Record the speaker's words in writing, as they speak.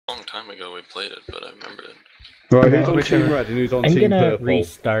time ago we played it, but I remember it. Right, who's on Team Red and who's on Team Purple? I'm gonna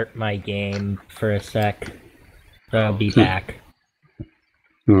restart my game for a sec. So I'll be back.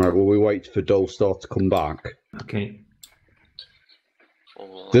 Alright, well we wait for Dolstar to come back. Okay.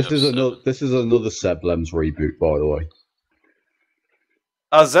 Well, This is another Seblems reboot, by the way.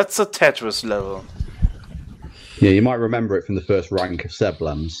 Ah, that's a Tetris level. Yeah, you might remember it from the first rank of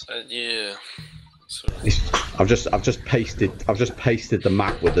Seblems. Yeah. I've just pasted the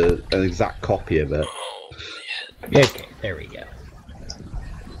map with an exact copy of it. Okay, there we go.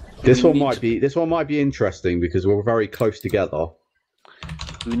 This one might be interesting because we're very close together.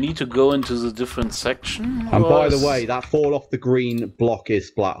 We need to go into the different section. And by the way, that fall off the green block is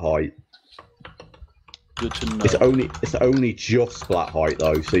splat height. Good to know. It's only just splat height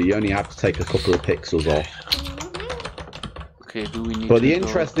though, so you only have to take a couple of pixels off. Okay, do we need But the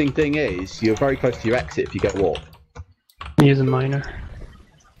interesting thing is, you're very close to your exit if you get up. Use a miner.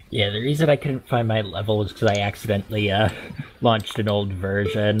 Yeah, the reason I couldn't find my level was because I accidentally launched an old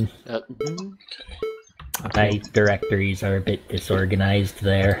version. My directories are a bit disorganized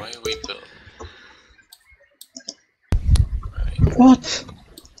there. Why are we built? What?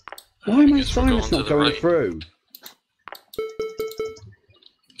 Why am I assignments not going through?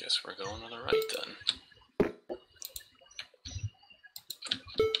 Guess we're going to the right then.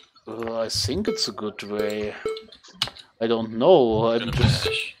 I think it's a good way. I don't know. I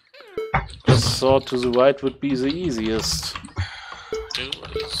just thought to the right would be the easiest. Dude,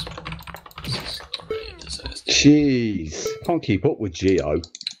 what is this is already a disaster. Jeez, can't keep up with Geo.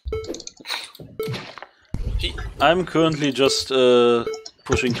 I'm currently just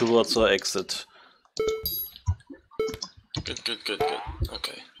pushing towards our exit. Good.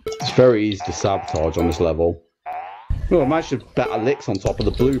 Okay. It's very easy to sabotage on this level. Oh, I managed to better licks on top of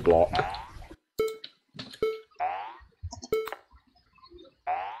the blue block.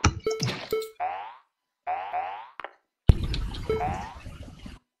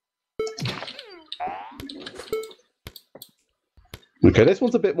 Okay, this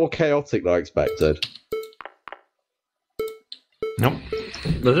one's a bit more chaotic than I expected. Nope.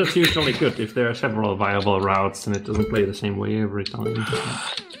 But that's usually good if there are several viable routes and it doesn't play the same way every time. I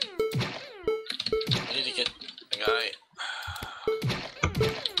need to get the guy.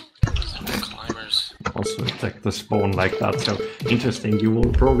 Some climbers. Also attack the spawn like that, so interesting. You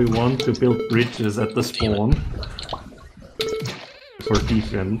will probably want to build bridges at the spawn for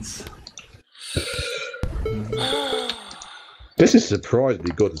defense. This is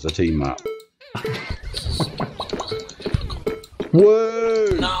surprisingly good as a team map. Whoa!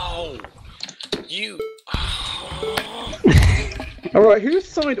 No! You! Alright, who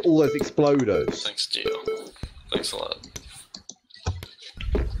assigned all those exploders? Thanks, Gio. Thanks a lot.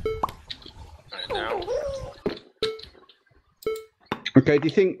 Alright, now. Okay, do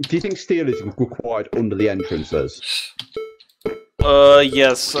you think steel is required under the entrances?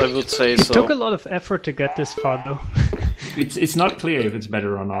 Yes, I would say It so. took a lot of effort to get this far, though. It's not clear if it's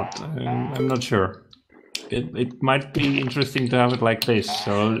better or not. I'm not sure. It might be interesting to have it like this.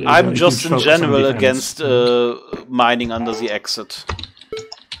 So I'm just in general against mining under the exit.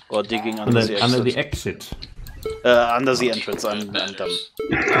 Or digging under the exit. Under the exit. Under the entrance, I'm dumb.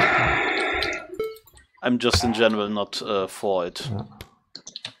 I'm just in general not for it. Yeah.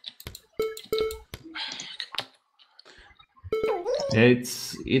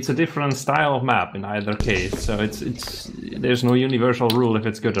 It's a different style of map in either case, so there's no universal rule if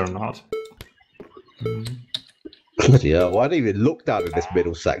it's good or not. Bloody hell, I didn't even look down in this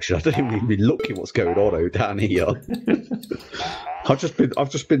middle section. I didn't even be looking what's going on down here. I've just been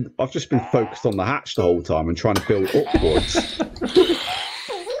focused on the hatch the whole time and trying to build upwards.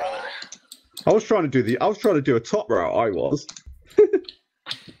 I was trying to do a top route. I was.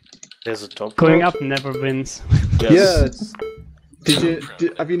 There's a top Going route. up never wins. Yes. Yeah.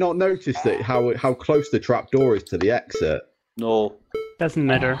 Have you not noticed it? How close the trapdoor is to the exit? No. Doesn't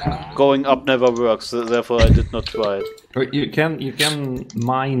matter. Going up never works, therefore I did not try it. But you can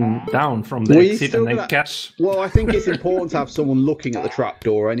mine down from the exit and then catch. Well, I think it's important to have someone looking at the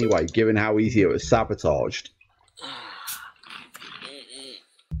trapdoor anyway, given how easy it was sabotaged.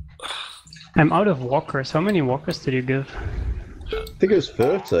 I'm out of walkers. How many walkers did you give? I think it was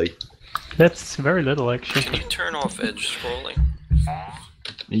 30. That's very little, actually. Can you turn off edge scrolling?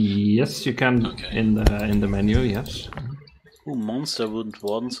 Yes, you can in the menu. Yes. Ooh, monster wouldn't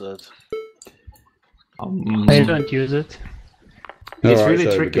want that. I don't use it. It's Alright, really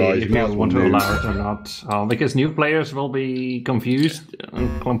so tricky guys, if might you as want well to move. allow it or not, because new players will be confused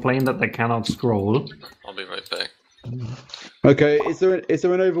and complain that they cannot scroll. I'll be right back. Okay, is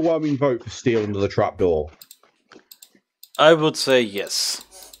there an overwhelming vote for steel under the trapdoor? I would say yes.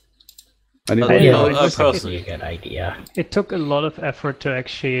 Anybody Yeah, no, else? it was personally. a good idea. It took a lot of effort to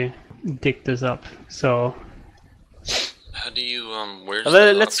actually dig this up. So How do you where's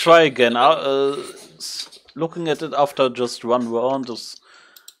Let's try again. Looking at it after just one round is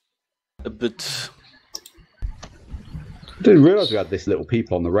a bit. I didn't realise we had this little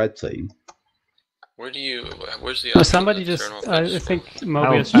people on the red team. Where's the oh, option somebody to just, turn off I extra? think I'll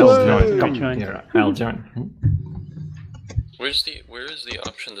Mobius Whoa! join. joined. Here, I'll join. Where is the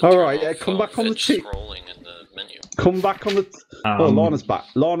option to All turn right, yeah, off, come back on the edge team. scrolling in the menu? Come back on the. Oh, Lana's back.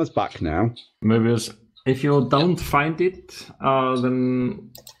 Lana's back now. Mobius, if you don't find it,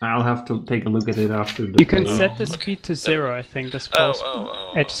 then I'll have to take a look at it after the. You can play. set the speed to 0, I think, the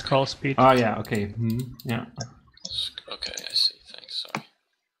scroll edge scroll speed. Oh yeah, okay. Yeah. Okay, I see. Thanks. Sorry.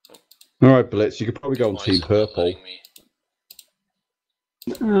 All right, Blitz. You could probably go on Why Team is it not Purple. letting me?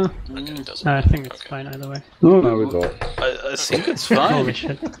 Uh, Okay, it doesn't. I think it's Okay. fine either way. Oh no, we got. I think it's Holy fine.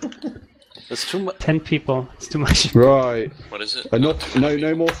 shit. It's too much. 10 people. It's too much. Right. What is it? Enough.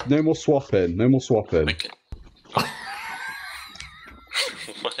 No more swapping. No more swapping. I can...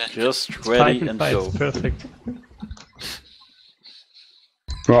 What happened? Just 5 ready and and 5 go. is perfect.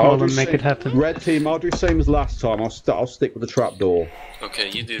 Right, Well, I'll do then make same- it happen. Red team, I'll do same as last time. I'll stick with the trapdoor. Okay,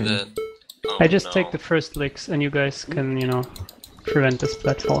 you do that. Oh, I just no. take the first licks and you guys can, prevent this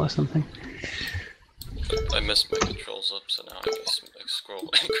platfall or something. I messed my controls up, so now I can scroll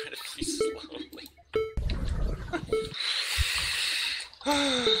incredibly slowly.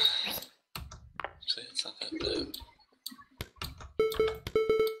 See, it's not that bad.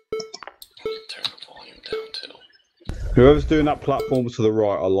 Turn the volume down too. Whoever's doing that platform to the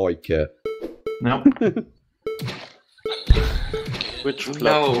right, I like it. No. Which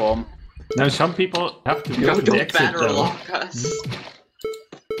platform? Now some people have to go Go to the to exit. batter though. lock us.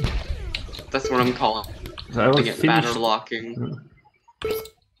 That's what I'm calling. So I will To get batter finish. locking.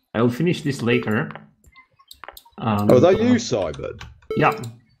 I will finish this later. Oh, is that you, Simon? Yeah.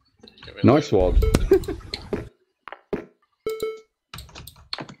 Nice one. I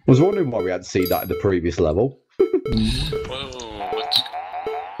was wondering why we hadn't seen that in the previous level. Whoa, what's...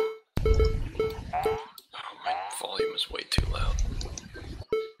 Oh, my volume is way too loud.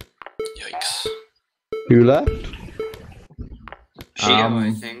 Yikes. Who left? Shio,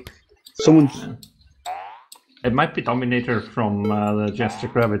 I think. Someone's. It might be Dominator from the Jester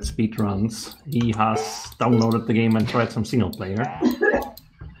Kravitz speedruns. He has downloaded the game and tried some single player.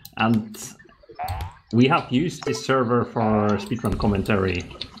 And we have used this server for speedrun commentary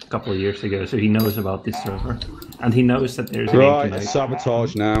a couple of years ago, so he knows about this server. And he knows that there's a game Right, tonight. it's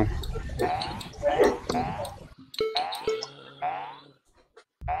sabotage now.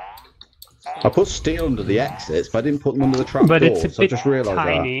 I put steel under the exits, but I didn't put them under the trapdoor, But it's a so I bit just realised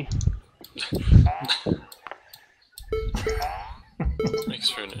tiny. Makes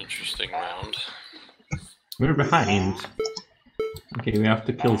for an interesting round. We're behind. Okay, we have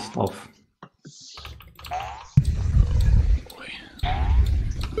to kill stuff. Boy.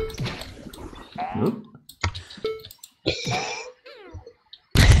 Oop.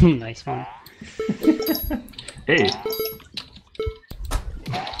 Nice one. Hey,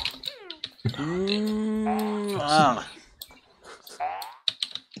 Ah.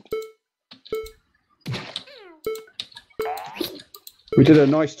 We did a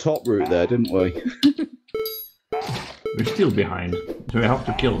nice top route there, didn't we? we're still behind, so we have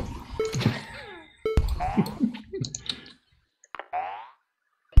to kill.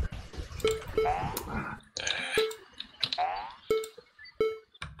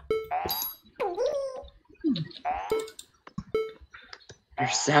 You're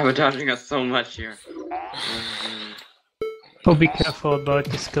sabotaging us so much here. Oh, be careful about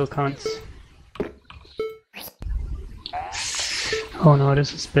the skill counts. Oh no,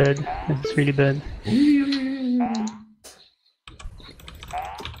 this is bad. This is really bad.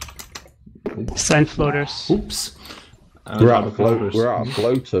 Sign floaters. Oops. We're out of floaters. There are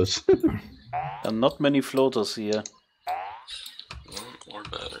not many floaters here. Or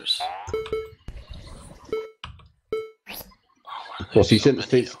batters. Well, so you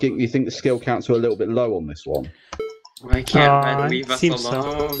think the skill counts are a little bit low on this one? Why can't Red it leave us seems so.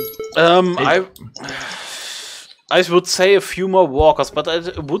 alone? I would say a few more walkers, but I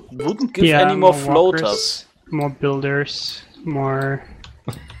wouldn't give any more floaters. walkers, more builders, more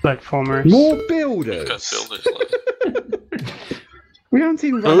platformers. More Got builders. builders left. We haven't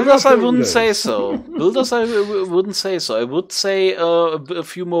even run Builders, out I of wouldn't builders. say so. Builders, I wouldn't say so. I would say a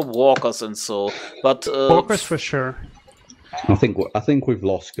few more walkers and so. But Walkers for sure. I think we've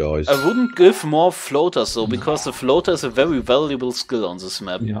lost, guys. I wouldn't give more floaters though, because the floater is a very valuable skill on this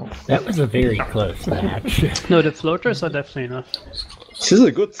map. Yeah. That was a very close match. No, the floaters are definitely enough. This is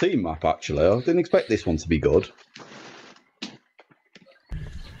a good team map, actually. I didn't expect this one to be good.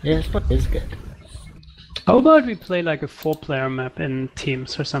 Yeah, this one is good. How about we play like a 4-player map in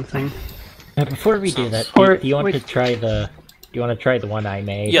teams or something? Now, before we do that, Or- do you want wait. to try the? Do you want to try the one I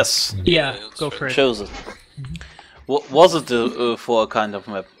made? Yes, Yeah, let's go try for it. chose it. What was it for a kind of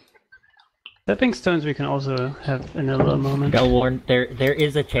map? Stepping stones we can also have in a little moment. I'll warn. There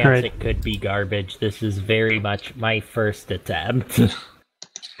is a chance Alright. it could be garbage. This is very much my first attempt.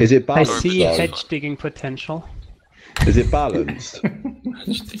 Is it I balanced? see though? hedge digging potential. Is it balanced?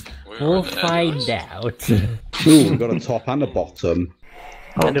 We'll find out. Ooh, we've got a top and a bottom.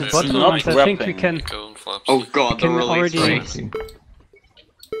 And the it's bottom not ones, I think we wrapping. can. Golden flaps. Oh god, they're Can really already- straight. think God,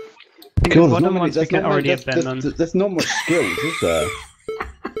 the there's bottom ones we can already there's, abandon. there's not much skills, is there?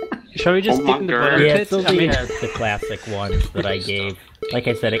 Shall we just Oh dig my in the God. bottom Yeah, pit? it's I only mean, the classic ones that I gave. Like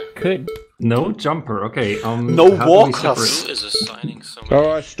I said, it could. No jumper. Okay. No how do we walkers. separate- Who is assigning so many?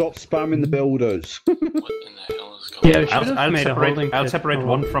 Alright, stop spamming the builders. What in the hell is going yeah, on? we should have I'll made a holding separate. I'll pit. separate Oh,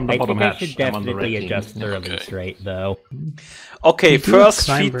 one from the I bottom think I hatch. should I'm on the red definitely team. adjust the Okay. release rate, though. Okay, We do first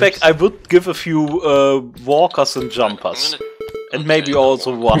have feedback. climbers. I would give a few walkers and jumpers, I'm gonna- and okay, maybe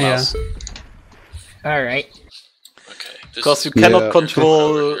also one. runners, All right. Okay. because you Yeah. cannot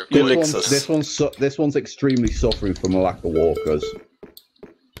control This elixirs. This one's extremely suffering from a lack of walkers.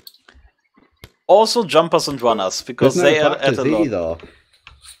 Also jumpers and runners, because There's no they are at factors a lot. either.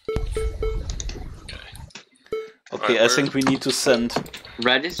 Okay, Alright, I think we need to send.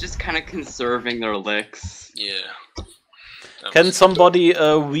 Red is just kind of conserving their licks. Yeah. That Can was- somebody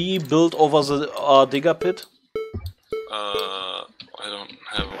rebuild over the digger pit? I don't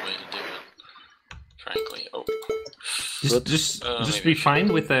have a way to do it. Frankly. Oh. Just maybe be I should.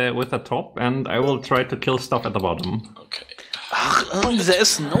 fine with the top, and I will try to kill stuff at the bottom. Okay. There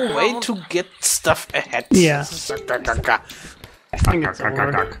is no way to get stuff ahead. Yeah. I think it's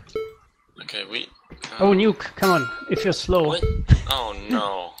over. Okay, we. Oh, Nuke, come on. If you're slow, What? Oh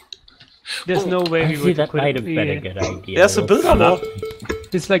no. there's no way I we see would. that might have been a yeah. good idea. There's a We'll builder wall.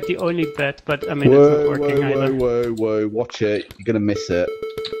 It's like the only bet, but I mean, it's Whoa, not working either. whoa, watch it. You're gonna miss it.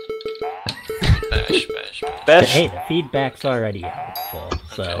 Bash, bash, bash. Bash. Hey, the feedback's already helpful,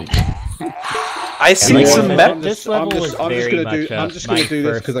 so. I think Yeah, the well, map. this level was very much I'm just gonna my do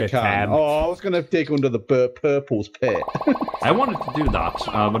this first because I can. attempt. Oh, I was gonna dig under the purple's pit. I wanted to do that,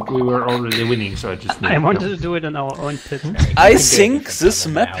 but we were already winning, so I just. I wanted to do it in our own pit. I can do a think different this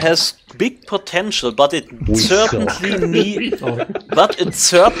level map now. has big potential, but it We certainly needs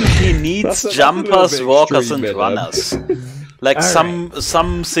That's a little jumpers, bit walkers, and extreme, runners. Like Alright.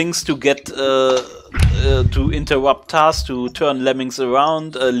 some things to get to interrupt tasks, to turn lemmings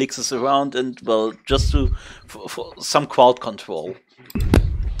around, lixes around, and well, just to for some crowd control.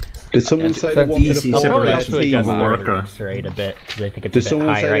 Did someone say they That's wanted a easy I'll probably four-player also separation team adjust of the map? worker. release rate a bit, because I think it's Did a bit someone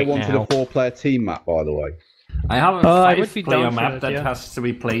high say they right wanted now. a four-player team map? By the way, I have a I would be 5-player down for map it, that yeah. has to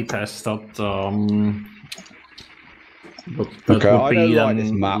be play tested. But Okay, I would don't be like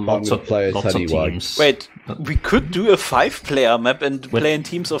this map, but I'm lots gonna of play it lots of anyway. teams. Wait, we could do a 5-player map and play in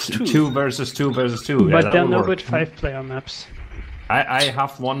teams of 2. 2 versus 2 versus 2. Yeah, But that there are will no work. good 5-player maps. I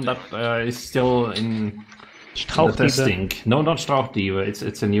have one that is still in the Strauchdiebe. testing. No, not Strauchdiebe.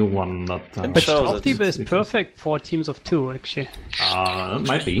 It's a new one that. But Shows it. Strauchdiebe is perfect for teams of 2, actually. It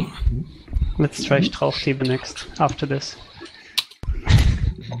might be. Let's try Strauchdiebe next, after this.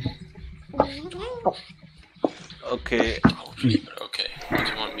 Okay, Okay. What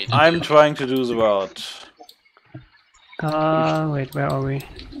do you want me to I'm do? trying to do the route. Wait, where are we?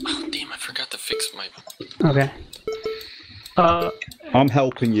 Oh, damn, I forgot to fix my. Okay. I'm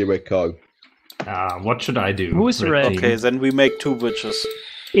helping you, Rico. What should I do? Who's red? team? Okay, then we make 2 bridges.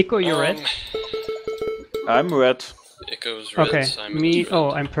 Eco, you're red? I'm red. It goes red. Okay, Simon's me. red.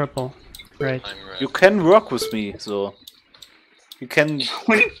 Oh, I'm purple. Right. I'm red. You can work with me, so you can.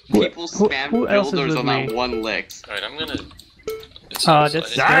 When people who spam else is builders with on that me? one licks. Alright, I'm gonna. It's That's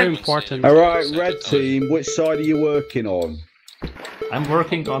outside. very It's important. All right, outside. red team. Which side are you working on? I'm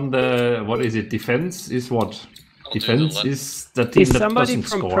working on the what is it? Defense is what? I'll do the Defense left. is the team Is that somebody doesn't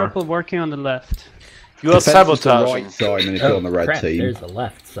from score. purple working on the left? You are Defense is the sabotaging. right, Simon, if you're on the red Crap, team. there's the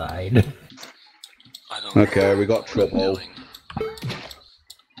left side. I don't know Okay, we got what I'm trouble. doing.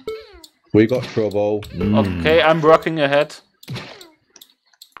 We got trouble. Okay, I'm working ahead.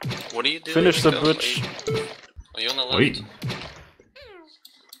 What are you doing? Finish the Nico? bridge. Are you on the left? Wait.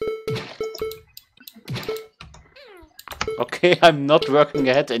 Okay, I'm not working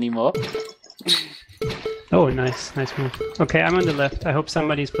ahead anymore. Oh, nice move. Okay, I'm on the left. I hope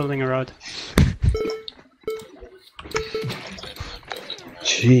somebody's building a road.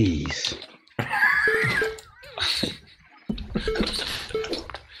 Jeez.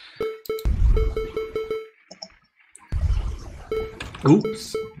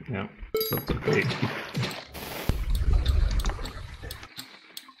 Oops. Yeah, that's okay.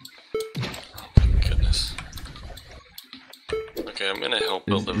 Goodness. Okay, I'm gonna help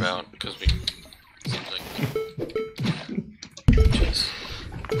build the route because we. Seems like. Jeez.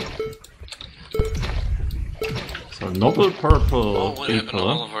 So noble purple Oh, what happened to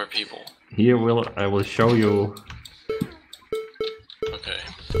all people. of our people? Here I will show you Okay.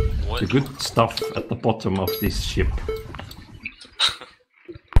 What? the good stuff at the bottom of this ship.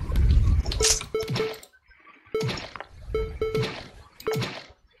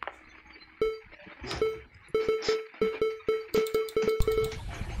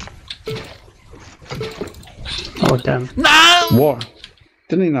 Oh, damn. What?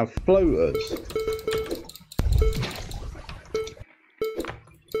 Didn't even have floaters.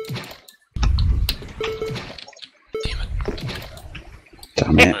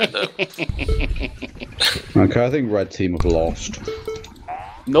 Damn it. Alright, that, Okay, I think red team have lost.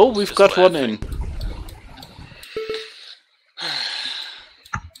 No, we've Just got one laughing. in.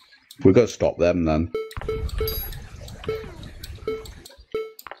 We've got to stop them then.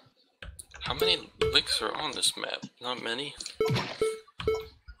 how many licks are on this map? Not many?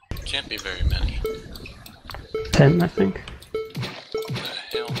 Can't be very many. 10, I think. What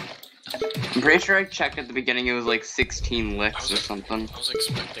the hell? I'm pretty sure I checked at the beginning it was like 16 licks or something. I was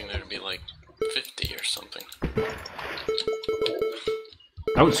expecting there to be like 50 or something.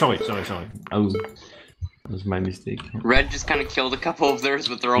 Oh, sorry. Oh, that was my mistake. Red just kind of killed a couple of theirs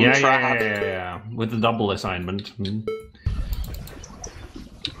with their own Yeah, trap. yeah. With the double assignment. Come on.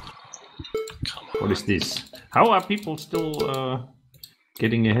 What is this? How are people still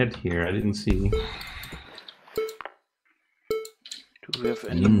getting ahead here? I didn't see. Do we have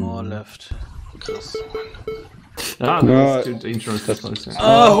any more left? Because... Ah, No. that's too interesting.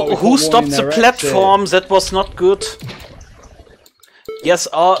 Oh, who we got one stopped in the their platform? That was not good. Yes,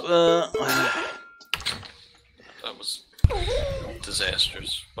 That was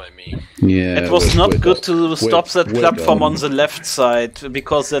disastrous by me. Yeah. it was not we're good just- to stop that we're platform on done. the left side,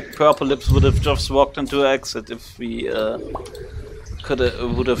 because that purple lips would have just walked into exit if we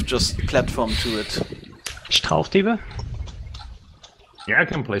would have just platformed to it. Strafdiebe? Yeah, I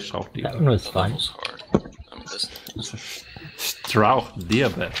can play That Strauchdiebe. one was That fun. was hard. I missed it.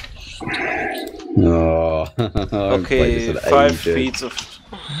 Strauchdiebe. Oh, I haven't played Okay, this in 5 ages. feet of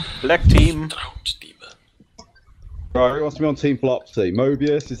black team. Strauchdiebe. Right, who wants to be on Team Flopsy?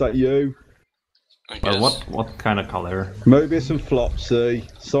 Mobius, is that you? I guess. What kind of color? Mobius and Flopsy,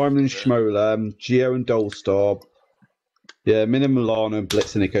 Simon and Schmolem, Geo and Dolstar. Yeah, Minim Milano and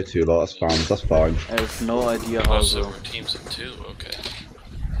Blitz and Nico too. That's fine. That's fine. I have no idea how Oh, so to. we're teams of 2, okay.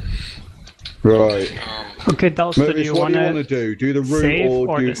 Right. Okay, Dalston, do Mobius, you what want do you want to to... do? Do the route save or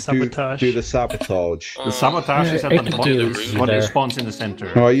or do the sabotage? do the sabotage? The sabotage is at I the could bottom. do One either. spawns in the center.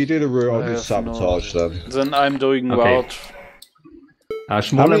 Alright, you do the route. I'll I do have sabotage no- then. Then I'm doing Okay. route.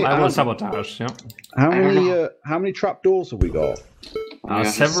 Schmolem, I will how- sabotage. Yeah. How I don't many how many trapdoors have we got? Oh my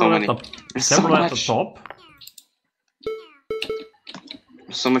gosh, there's so Several at many. the There's so several at the much. top.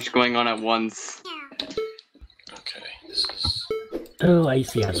 So much going on at once. Okay, this is. Oh, I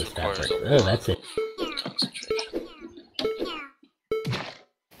see how this stuff requires works. a Oh, lot that's it. of concentration.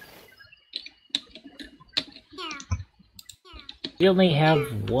 We only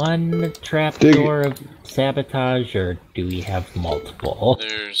have one trapdoor of sabotage, or do we have multiple?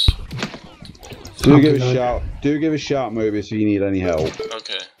 There's multiple. Do give a shout. Do give a shout, Mobius, if you need any help.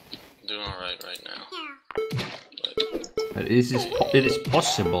 Okay, doing alright right now. It is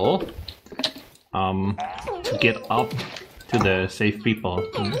possible to get up to the safe people.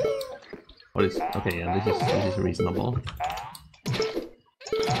 What is okay? Yeah, this is reasonable.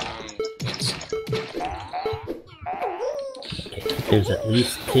 Let's. Okay, there's at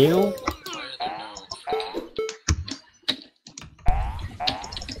least two. Why are there no freaking.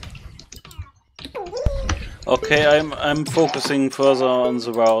 Okay, I'm focusing further on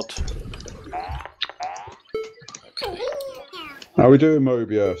the route. Okay, How we doing,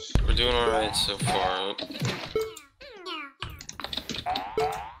 Mobius? we're doing alright so far.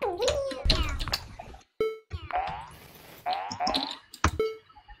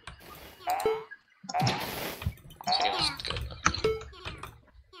 Seems good. Okay.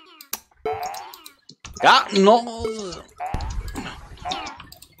 Yeah, no.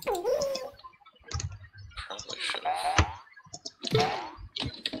 Probably should have.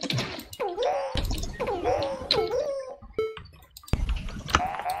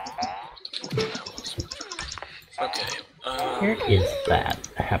 Where is that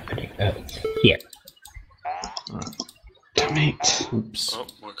happening? Oh, it's here. Damn it. Oops. Oh,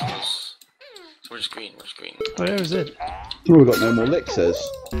 we're close. Where's green? Where's green? Where is it? Oh, we've got no more elixirs.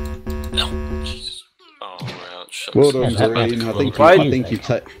 No, Jesus. Oh, we're out. Shut Well up. done, that Green. might I be think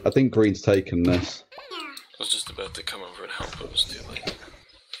cool. I think Green's taken this. I was just about to come over and help, but it was too late.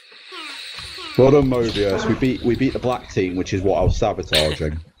 Well done, Mobius. We beat the black team, which is what I was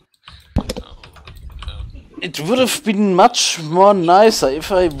sabotaging. It would have been much more nicer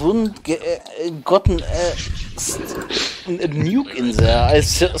if I wouldn't gotten a nuke in there. I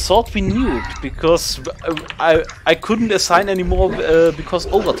thought we nuked because I couldn't assign anymore because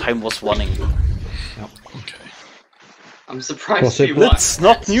overtime was running. I'm surprised Well, so you won. That's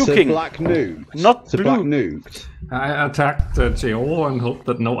not So nuking. black nuked. Not so blue. black nuked. I attacked Jo and hoped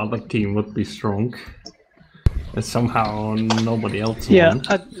that no other team would be strong. And somehow nobody else Yeah,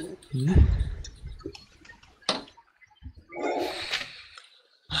 won.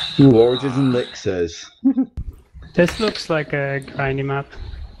 Ooh, origins and elixirs. this looks like a grindy map.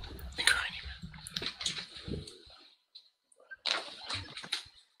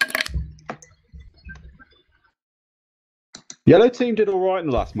 Yellow team did all right in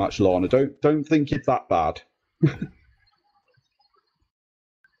the last match, Lana. Don't think it's that bad.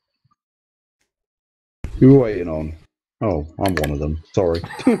 Who are we waiting on? Oh, I'm one of them. Sorry.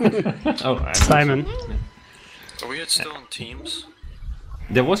 Oh, I'm Simon. Are we still in teams?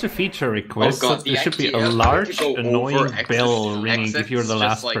 There was a feature request Oh God, that there should be a the XTF large, to go annoying over bell exits- ringing if you're the exits,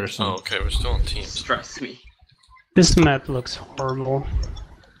 last just like- person. Oh, okay, we're still in teams. Stress me. This map looks horrible.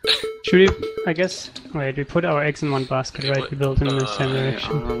 Should we, I guess, wait, we put our eggs in one basket, right? We build in the same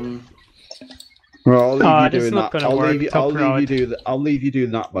direction. Well, I'll leave you this is doing not that. gonna work. Top route. I'll leave you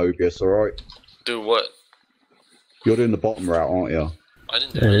doing that, Mobius. All right. Do what? You're doing the bottom route, aren't you? I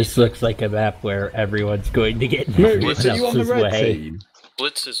didn't do This looks like a map where everyone's going to get in Mobius, everyone are you on the else's red way. team?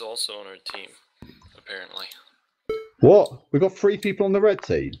 Blitz is also on our team, apparently. What? We got 3 people on the red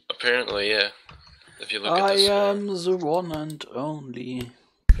team. Apparently, yeah. If you look at I this. am the one and only.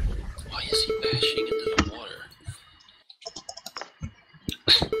 Why is he bashing into the water?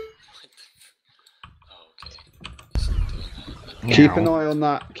 Keep an eye on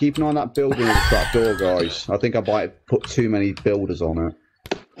that. Keep an eye on that building with the trap door, guys. I think I might have put too many builders on it.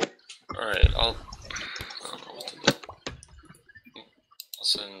 Alright, I don't know what to do. I'll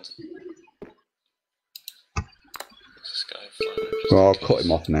send this guy a flyer. just Well, I'll in cut case.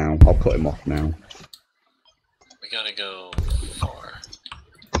 him off now. I'll cut him off now. We gotta go far.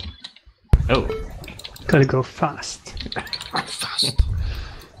 Oh, Gotta go fast. Go fast.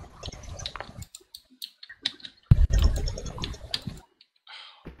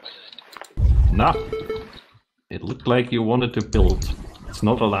 nah. It looked like you wanted to build. It's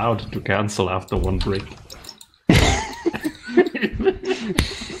not allowed to cancel after one break.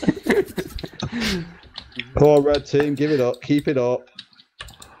 Come on, red team. Give it up. Keep it up.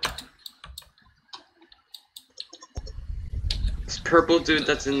 This purple dude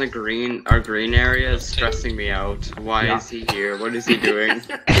that's in the green, our green area is stressing me out. Why is he here? What is he doing?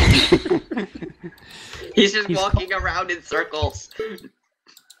 He's just walking around in circles.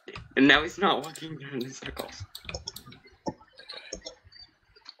 And now he's not walking around in circles.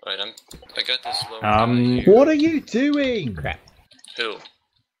 Right, I got this low guy here. What are you doing? Crap. Who?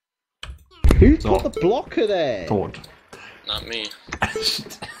 Who's Oh. got the blocker there? Tord. Not me.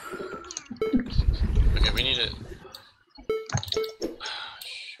 Okay, we need it.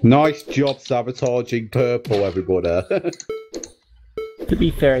 Nice job sabotaging purple, everybody. To be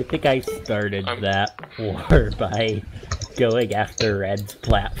fair, I think I started I'm- that war by going after Red's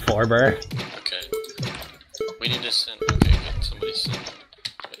platformer. Okay. We need to send. Okay, get somebody send.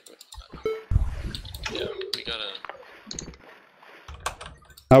 Wait. Yeah, we gotta.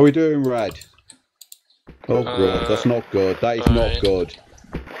 How are we doing, red? Oh, good. That's not good. That is not alright. good.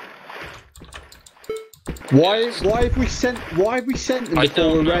 Why have we sent them I before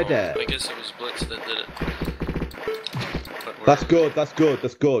don't the know. red air? I guess it was Blitz that did it. But we're, That's good. That's good.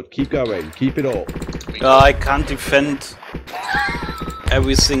 That's good. Keep going. Keep it up. I can't defend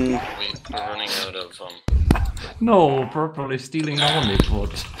everything. We're running out of No, purple is stealing the honey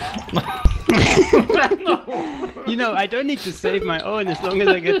pot. You know, I don't need to save my own as long as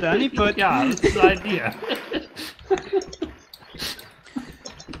I get the honeypot. Yeah, that's the idea.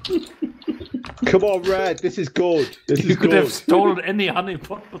 Come on, red. This is good. This You is could good. have stolen any honey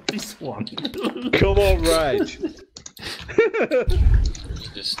pot but this one. Come on, red.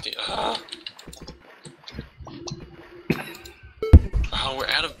 just. Oh, we're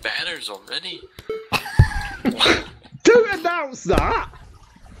out of banners already. Don't announce that.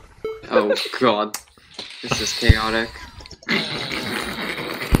 Oh god. This is chaotic. I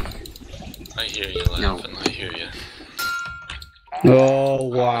hear you laughing, I hear you. Oh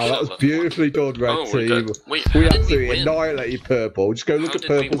wow, that was beautifully done, red Oh, we team. got- wait, We how did we absolutely win? annihilated purple. Just go look How at did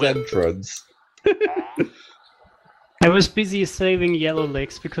we purple's win? entrance. I was busy saving yellow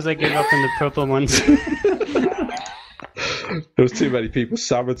legs because I gave up on the purple ones. There was too many people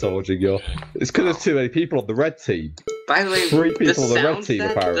sabotaging you. It's because there's too many people on the red team. By the way, 3 the people on the red sounds team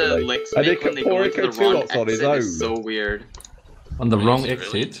that apparently. the licks And make when they go into the wrong Tulot's on his exit own. is so weird. On the wrong Is it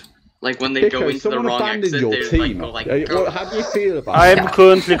really? exit. Like when they go Ico, into the someone wrong abandoned exit, your they team. like go like. How do you feel about I'm that?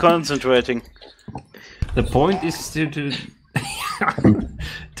 currently concentrating. The point is to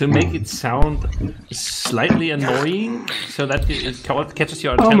to make it sound slightly annoying, so that it catches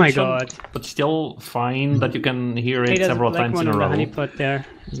your attention. Oh my god. But still fine that you can hear Hey, it there's a several black times one in a on the row. honeypot there.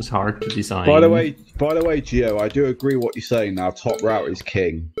 It's hard to design. By the way, Gio, I do agree what you're saying now. Top route is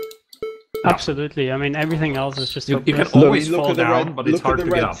king. Absolutely. I mean, everything else is just You can hopeless. always Look fall at the down, red, but it's look hard at to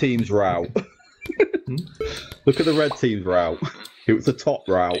the get red up. team's route. Look at the red team's route. It was the top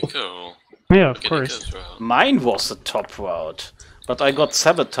route. Ico. Yeah, of Get course. Ico's route. Mine was the top route, but I got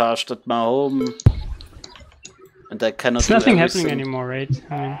sabotaged at my home, and I cannot. It's do nothing everything. happening anymore, right?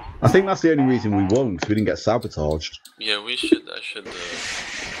 I mean, I think that's the only reason we won, because we didn't get sabotaged. Yeah, I should,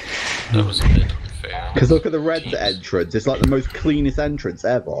 that was a bit unfair. Because look at the red Teams. entrance. It's like the most cleanest entrance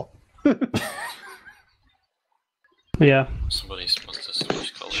ever. yeah. Somebody must have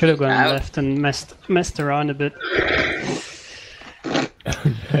switched colors. Should have gone Ow. left and messed around a bit.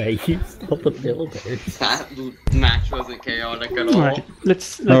 You stole the builders. That match wasn't chaotic at all. Alright,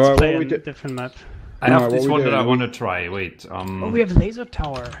 let's Alright, play what a we do- different map. I have Alright, this what we one that I doing? want to try. Wait. Oh, we have laser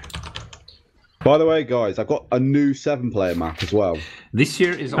tower. By the way, guys, I've got a new 7-player map as well. This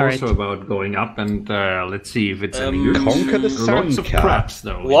year is Alright. also about going up, and let's see if it's any good. Conquer the Lots of Sandcat. craps,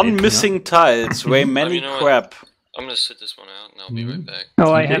 though. in One it, missing tile. It's way many you know what? crap. I'm gonna sit this one out and I'll be right back.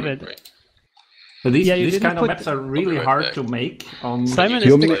 Oh, I Okay. have it. Right. So these Yeah, you these didn't kind of put- maps are really right hard back. to make. Simon, You is the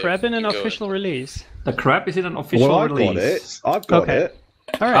want me- crab in an you go official release? The crap is in an official Well, I've release. got it. I've got Okay. it.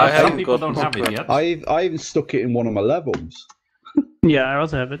 Alright. I Some haven't people got don't have it yet. I even stuck it in one of my levels. Yeah, I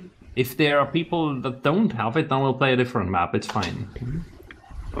also have it. If there are people that don't have it, then we'll play a different map. It's fine.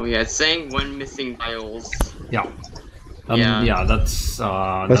 Oh yeah, it's saying one missing tiles. Yeah. Yeah. That's.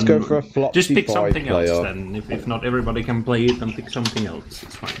 Let's then go for a Flopsy Just pick 5 something player. else then. If not everybody can play it, then pick something else.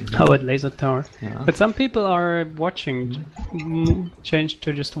 It's fine. How about laser tower? Yeah. But some people are watching. Changed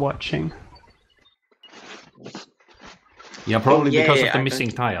to just watching. Yeah, probably yeah, because yeah, of the I missing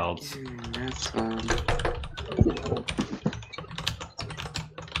tiles. That's fine.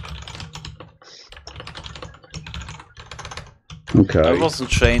 Okay. I wasn't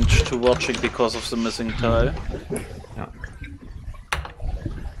changed to watching because of the missing tile.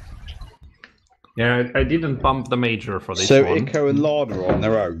 Yeah, I didn't bump the major for this So one. Ico and Lana are on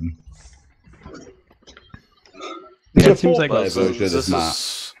their own. Yeah, It's a it seems like 4-player But version of this this map.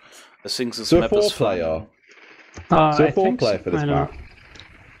 is. I think this So a map is fun. 4-player. I So a think 4-player so. for this I don't map. know.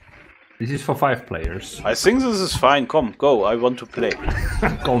 This is for 5 players. I think this is fine. Come, go. I want to play.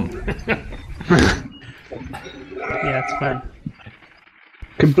 Come. Yeah, it's fine.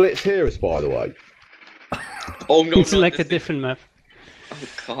 Can Blitz hear us, by the way? Oh no, It's not like a this thing. different map. Oh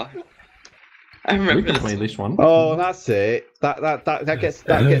god. I We remember can this. play this one. Oh, that's it. That gets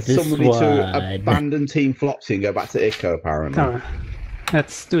This somebody to one. abandon Team Flopsy and go back to Ico, apparently. Oh,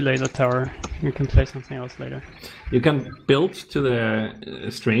 let's do laser tower. We can play something else later. You can build to the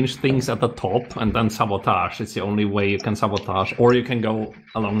strange things at the top and then sabotage. It's the only way you can sabotage. Or you can go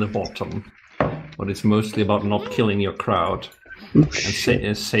along the bottom. But it's mostly about not killing your crowd.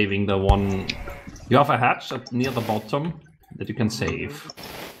 And saving the one... You have a hatch near the bottom that you can save.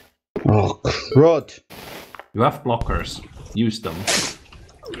 Oh, crud. You have blockers. Use them.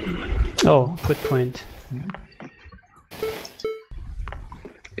 Oh, good point.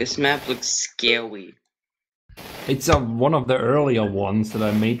 This map looks scary. It's one of the earlier ones that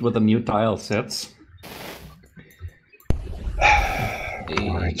I made with the new tile sets.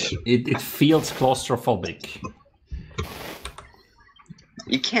 It feels claustrophobic.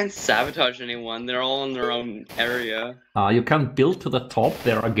 You can't sabotage anyone. They're all in their own area. You can build to the top.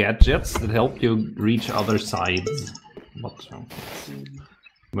 There are gadgets that help you reach other sides. But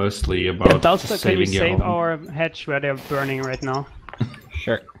mostly about Dalsta, can you saving your save home. our hatch where they're burning right now?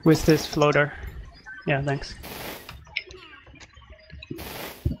 Sure. With this floater. Yeah, thanks.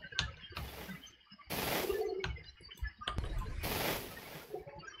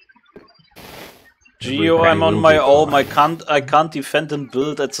 Geo, I'm on my own. I can't defend and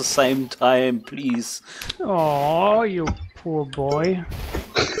build at the same time. Please. Oh, you poor boy.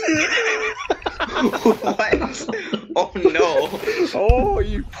 What? Oh no. Oh,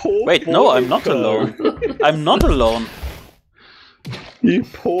 you poor Wait, boy, no, I'm not Ko. alone. I'm not alone. You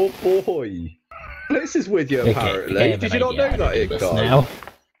poor boy. This is with you, Okay, apparently. I have Did an you not idea know how to that, do this Igor? now.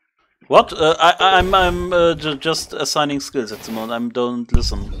 What? I'm just assigning skills at the moment. I don't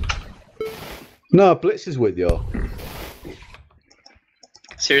listen. No, Blitz is with you.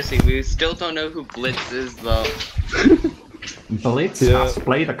 Seriously, we still don't know who Blitz is, though. Blitz has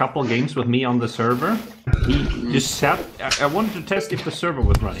played a couple games with me on the server. He just sat. I wanted to test if the server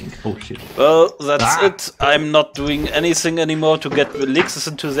was running. Oh shit. Well, that's it. I'm not doing anything anymore to get Lixus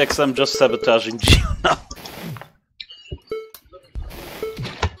into Zex. I'm just sabotaging Geo now.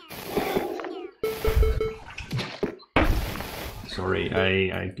 Sorry,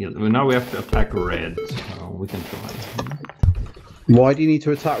 I now we have to attack red. So we can try. Why do you need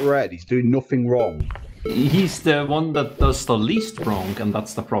to attack Red? He's doing nothing wrong. He's the one that does the least wrong, and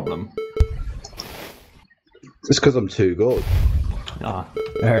that's the problem. It's because I'm too good. Ah.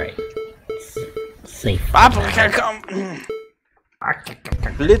 Alright. Safe.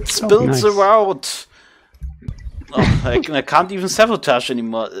 Blitz Oh, builds nice. her out. Oh, I can't even sabotage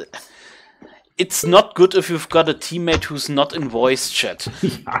anymore. It's not good if you've got a teammate who's not in voice chat.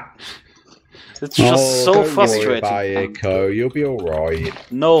 It's just so don't frustrating. Worry about it, Ko. You'll be alright.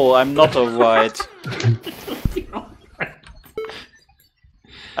 No, I'm not alright.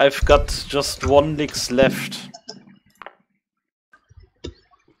 I've got just 1 Lix left.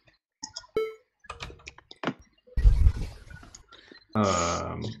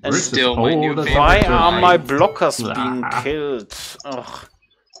 Where's this still my new that- favorite Why Favorite are line. my blockers being Ah. killed? Ugh.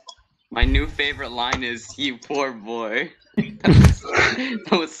 My new favorite line is, "You poor boy."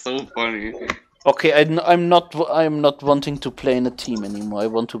 That was so funny. Okay, I'm not wanting to play in a team anymore. I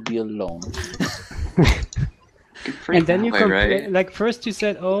want to be alone. And then you That way, right? like first you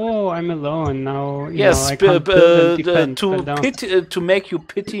said, "Oh, I'm alone now." You Yes, know, I can't build and defend, to but now- to make you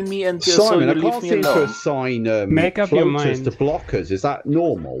pity me and so Simon, you I leave can't me seem to alone. assign Make up your floaters mind. to blockers. Is that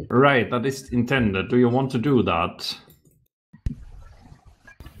normal? Right, that is intended. Do you want to do that?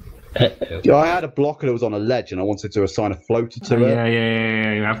 Yeah, I had a blocker that was on a ledge and I wanted to assign a floater to it.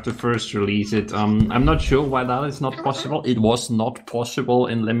 Yeah. You have to first release it. I'm not sure why that is not possible. It was not possible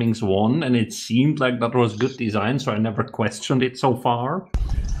in Lemmings 1, and it seemed like that was good design, so I never questioned it so far.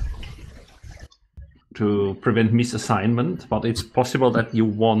 To prevent misassignment, but it's possible that you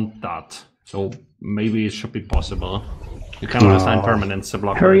want that. So maybe it should be possible. You cannot assign permanent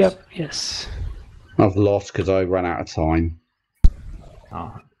blockers. Hurry up! Yes. I've lost because I ran out of time.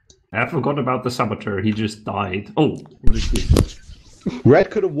 Ah. I forgot about the saboteur. He just died. Oh, what is this?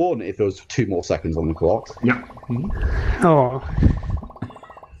 Red could have won if there was 2 more seconds on the clock. Yeah. Oh,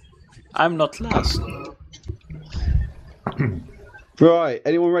 I'm not last. Right,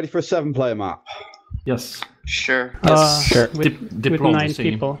 anyone ready for a 7-player map? Yes. Sure. Sure. with 9 Diplomacy.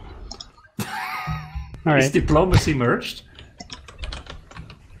 people. All Is right. diplomacy merged?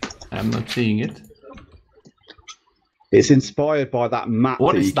 I'm not seeing it. It's inspired by that map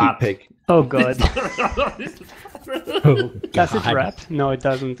What that is you that? keep picking. Oh god. Oh, Does it God. rap? No, it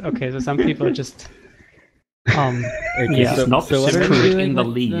doesn't. Okay, so some people are just Okay, Yeah. It's not so what are we symmetric doing in the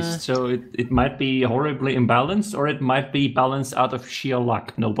with least, so it might be horribly imbalanced, or it might be balanced out of sheer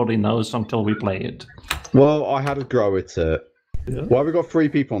luck. Nobody knows until we play it. Well, I had a grower to. Why have we got 3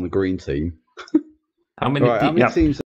 people on the green team? How many? Right, how many yeah. teams